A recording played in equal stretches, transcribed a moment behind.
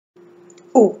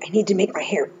Oh, I need to make my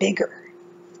hair bigger.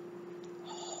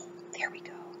 Oh, there we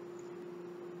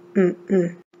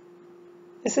go.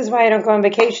 This is why I don't go on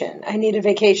vacation. I need a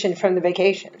vacation from the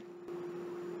vacation.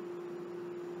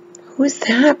 Who's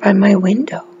that by my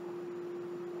window?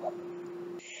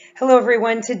 Hello,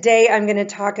 everyone. Today I'm going to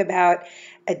talk about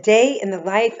a day in the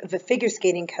life of a figure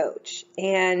skating coach.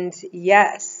 And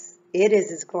yes, it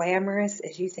is as glamorous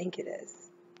as you think it is.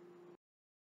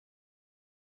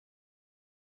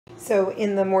 So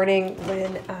in the morning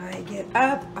when I get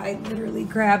up, I literally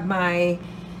grab my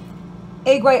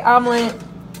egg white omelet,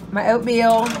 my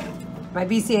oatmeal, my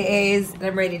BCAAs, and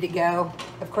I'm ready to go.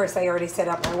 Of course, I already set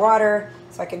up my water,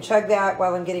 so I can chug that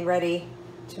while I'm getting ready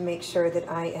to make sure that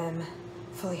I am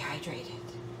fully hydrated.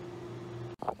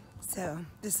 So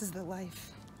this is the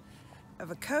life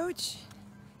of a coach.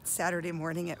 It's Saturday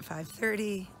morning at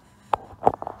 5:30.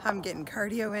 I'm getting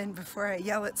cardio in before I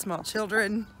yell at small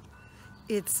children.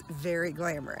 It's very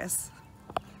glamorous.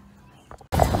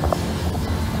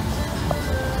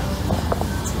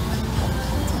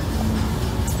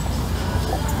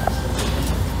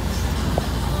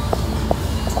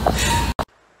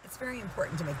 It's very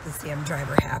important to make this damn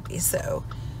driver happy, so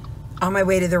on my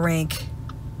way to the rink,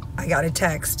 I got a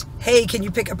text. Hey, can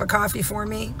you pick up a coffee for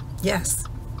me? Yes.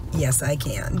 Yes, I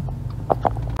can.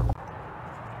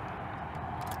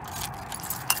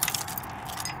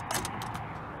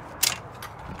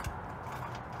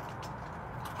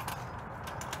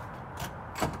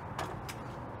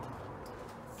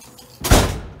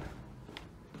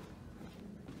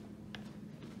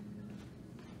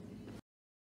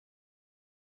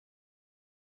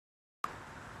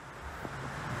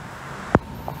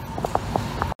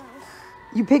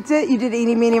 You picked it? You did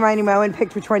eeny, meeny, miny, moe and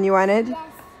picked which one you wanted? Yes.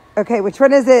 Okay, which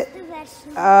one is it? The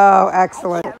vegetable. Oh,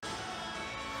 excellent.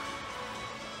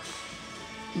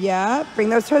 Yeah, bring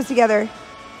those toes together.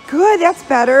 Good, that's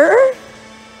better.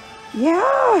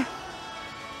 Yeah.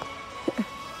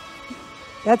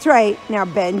 That's right. Now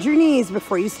bend your knees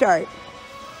before you start.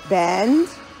 Bend,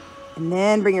 and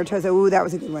then bring your toes. Ooh, that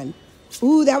was a good one.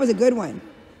 Ooh, that was a good one.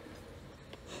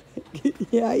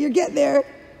 Yeah, you're getting there.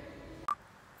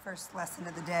 First lesson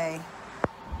of the day.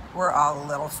 We're all a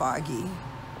little foggy.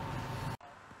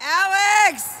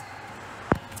 Alex!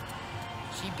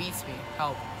 She beats me.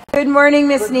 Help. Good morning,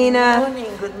 Miss Nina. Good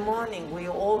morning, good morning. We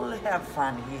all have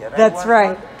fun here. That's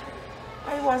right.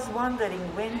 I was wondering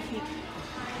when he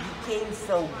became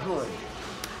so good.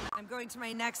 I'm going to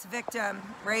my next victim,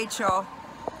 Rachel.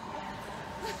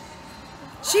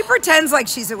 She pretends like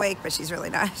she's awake, but she's really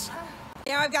not.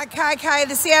 Now I've got Kai Kai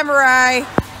the samurai.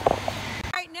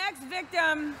 All right, next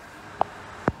victim,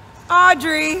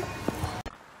 Audrey.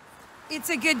 It's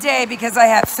a good day because I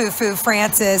have Foo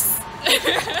Francis.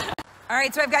 All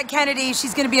right, so I've got Kennedy.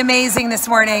 She's going to be amazing this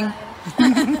morning.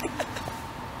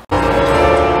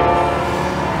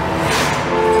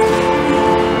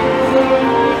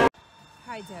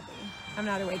 Hi, Debbie. I'm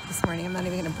not awake this morning. I'm not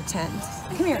even going to pretend.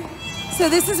 Come here. So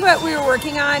this is what we were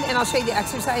working on, and I'll show you the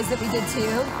exercise that we did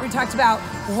too. We talked about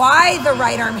why the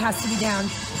right arm has to be down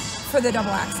for the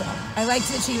double axel. I liked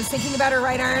that she was thinking about her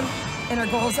right arm, and her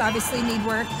goals obviously need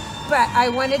work, but I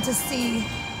wanted to see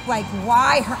like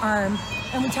why her arm,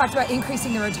 and we talked about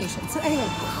increasing the rotation. So anyway,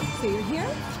 so you're here,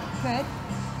 good.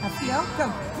 Up you go, go,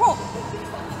 pull.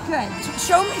 Good.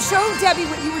 Show Debbie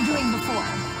what you were doing before.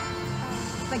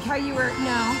 Like how you were,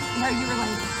 how you were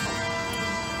like,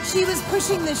 she was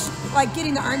pushing like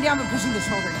getting the arm down, but pushing the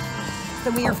shoulder down.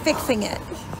 So we are fixing it.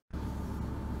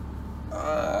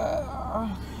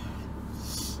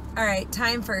 All right,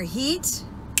 time for heat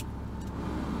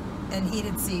and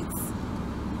heated seats.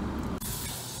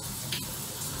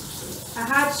 A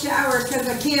hot shower because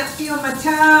I can't feel my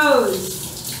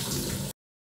toes.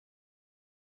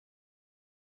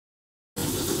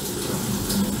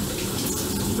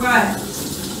 What?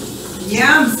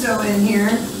 Yeah, I'm still in here.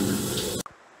 Okay,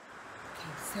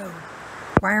 so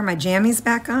why are my jammies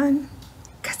back on?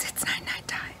 Because it's not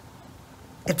nighttime.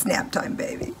 It's nap time,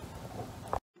 baby.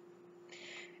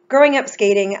 Growing up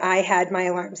skating, I had my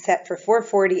alarm set for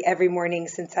 4:40 every morning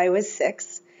since I was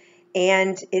 6.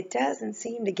 And it doesn't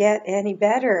seem to get any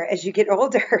better as you get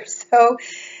older. So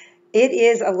it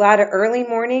is a lot of early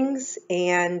mornings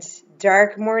and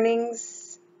dark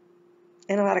mornings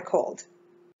and a lot of cold.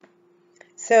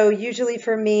 So usually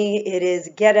for me, it is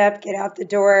get up, get out the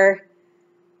door,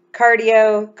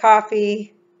 cardio,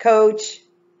 coffee, coach,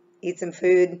 eat some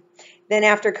food. Then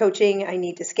after coaching, I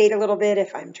need to skate a little bit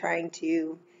if I'm trying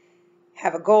to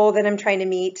have a goal that I'm trying to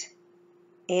meet.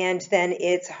 And then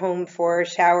it's home for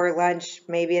shower, lunch,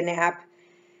 maybe a nap,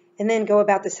 and then go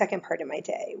about the second part of my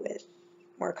day with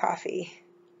more coffee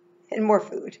and more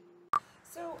food.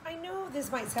 This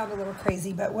might sound a little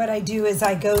crazy, but what I do is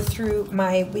I go through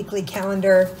my weekly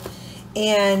calendar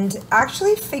and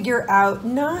actually figure out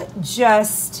not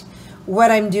just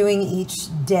what I'm doing each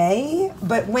day,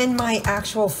 but when my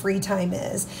actual free time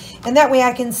is. And that way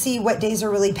I can see what days are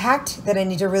really packed that I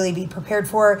need to really be prepared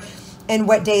for and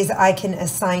what days I can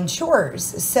assign chores.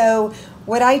 So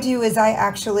what I do is I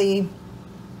actually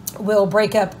will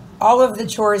break up all of the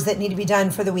chores that need to be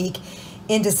done for the week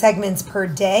into segments per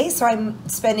day. So I'm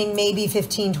spending maybe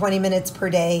 15, 20 minutes per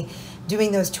day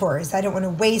doing those chores. I don't want to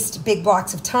waste big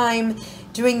blocks of time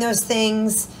doing those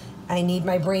things. I need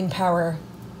my brain power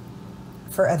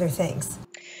for other things.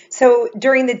 So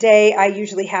during the day, I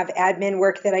usually have admin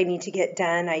work that I need to get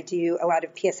done. I do a lot of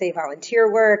PSA volunteer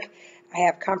work. I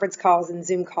have conference calls and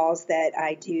Zoom calls that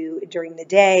I do during the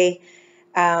day.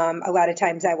 A lot of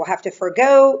times I will have to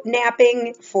forego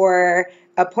napping for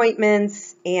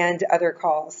appointments and other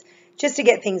calls just to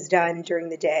get things done during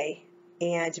the day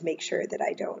and make sure that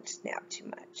I don't nap too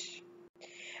much.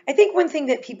 I think one thing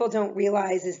that people don't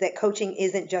realize is that coaching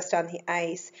isn't just on the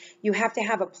ice. You have to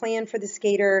have a plan for the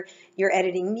skater. You're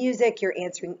editing music, you're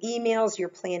answering emails, you're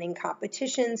planning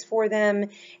competitions for them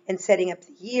and setting up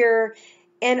the year.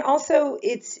 And also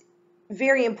it's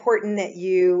very important that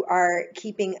you are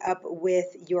keeping up with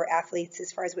your athletes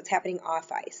as far as what's happening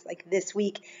off ice. Like this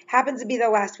week happens to be the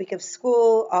last week of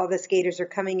school. All the skaters are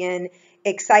coming in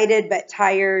excited but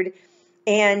tired.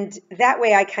 And that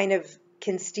way I kind of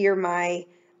can steer my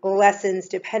lessons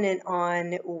dependent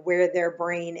on where their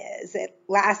brain is.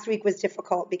 Last week was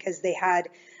difficult because they had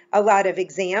a lot of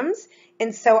exams.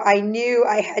 And so I knew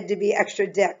I had to be extra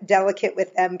delicate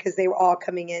with them because they were all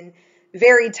coming in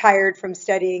very tired from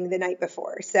studying the night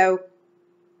before. So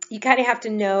you kind of have to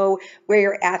know where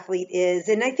your athlete is.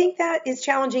 And I think that is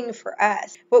challenging for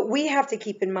us. What we have to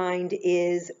keep in mind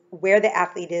is where the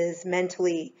athlete is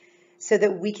mentally so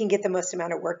that we can get the most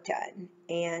amount of work done.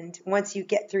 And once you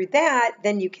get through that,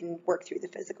 then you can work through the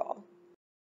physical.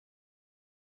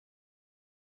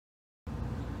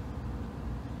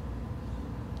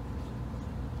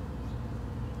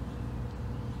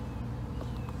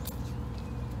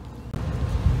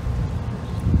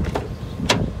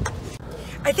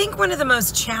 I think one of the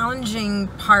most challenging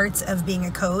parts of being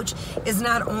a coach is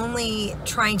not only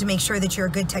trying to make sure that you're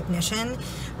a good technician,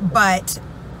 but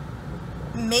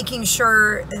making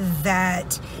sure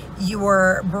that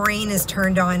your brain is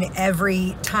turned on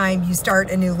every time you start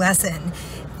a new lesson,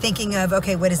 thinking of,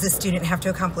 okay, what does this student have to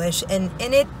accomplish? And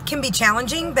it can be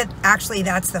challenging, but actually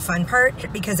that's the fun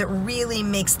part because it really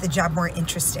makes the job more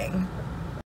interesting.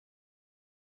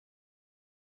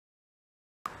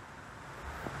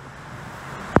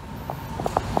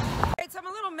 So I'm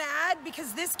a little mad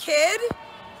because this kid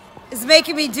is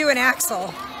making me do an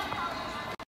axel.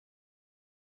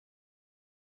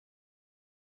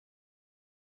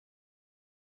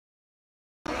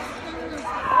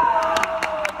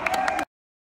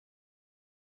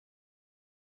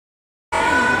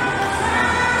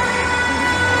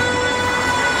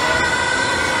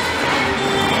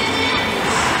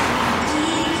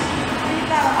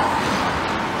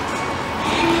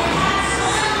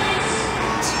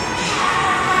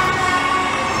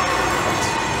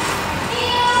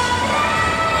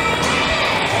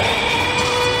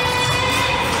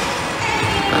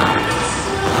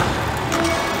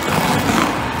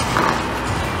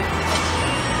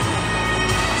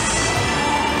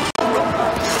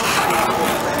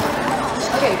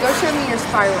 Go show me your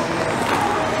spiral.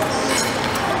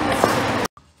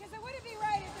 Because it wouldn't be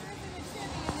right if there isn't a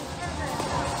Jimmy in this program.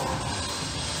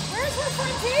 Where's her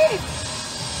front teeth?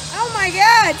 Oh my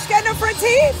God, she's got no front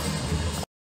teeth?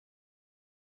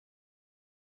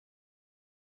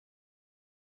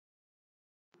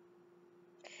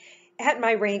 At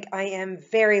my rink, I am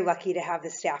very lucky to have the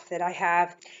staff that I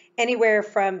have. Anywhere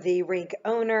from the rink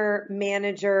owner,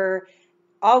 manager,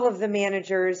 all of the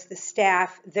managers, the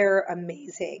staff, they're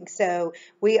amazing. So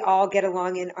we all get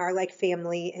along and are like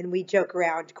family and we joke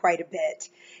around quite a bit.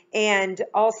 And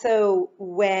also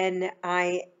when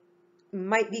I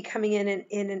might be coming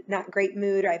in a not great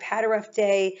mood or I've had a rough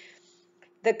day,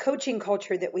 the coaching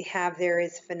culture that we have there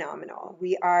is phenomenal.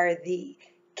 We are the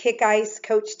kick ice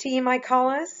coach team, I call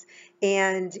us.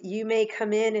 And you may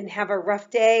come in and have a rough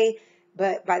day,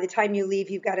 but by the time you leave,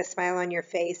 you've got a smile on your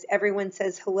face. Everyone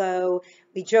says hello.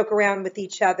 We joke around with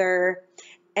each other.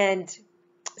 And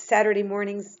Saturday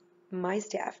mornings, my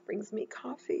staff brings me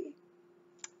coffee.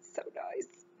 So nice.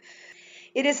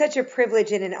 It is such a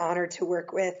privilege and an honor to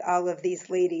work with all of these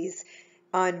ladies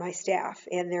on my staff.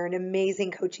 And they're an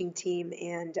amazing coaching team,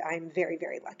 and I'm very,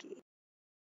 very lucky.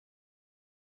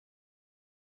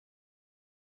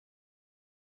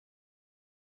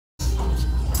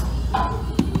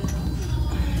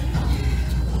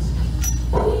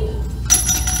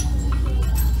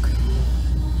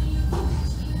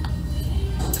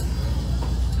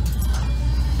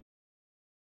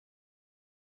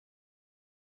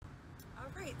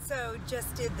 So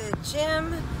just did the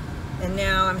gym, and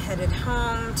now I'm headed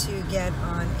home to get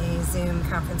on a Zoom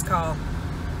conference call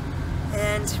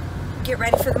and get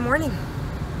ready for the morning.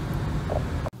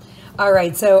 All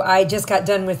right, so I just got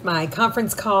done with my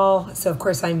conference call. So of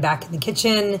course I'm back in the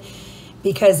kitchen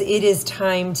because it is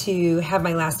time to have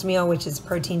my last meal, which is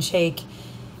protein shake.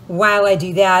 While I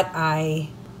do that, I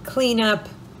clean up,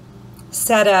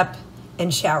 set up,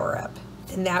 and shower up.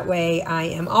 And that way I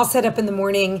am all set up in the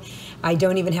morning. I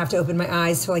don't even have to open my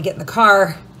eyes till I get in the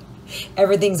car.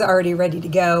 Everything's already ready to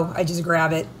go. I just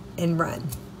grab it and run.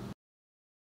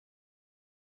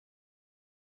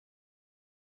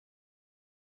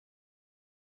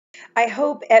 I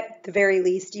hope at the very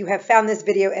least you have found this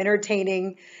video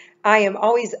entertaining. I am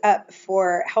always up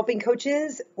for helping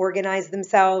coaches organize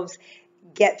themselves,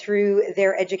 get through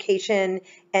their education,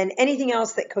 and anything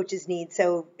else that coaches need.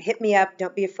 So hit me up.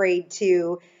 Don't be afraid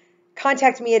to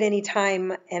contact me at any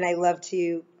time, and I love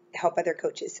to help other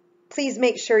coaches. Please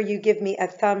make sure you give me a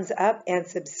thumbs up and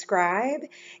subscribe,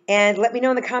 and let me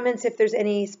know in the comments if there's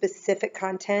any specific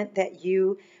content that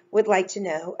you would like to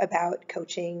know about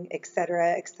coaching,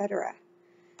 etc., etc.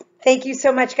 Thank you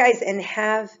so much, guys, and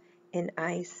have a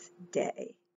nice day.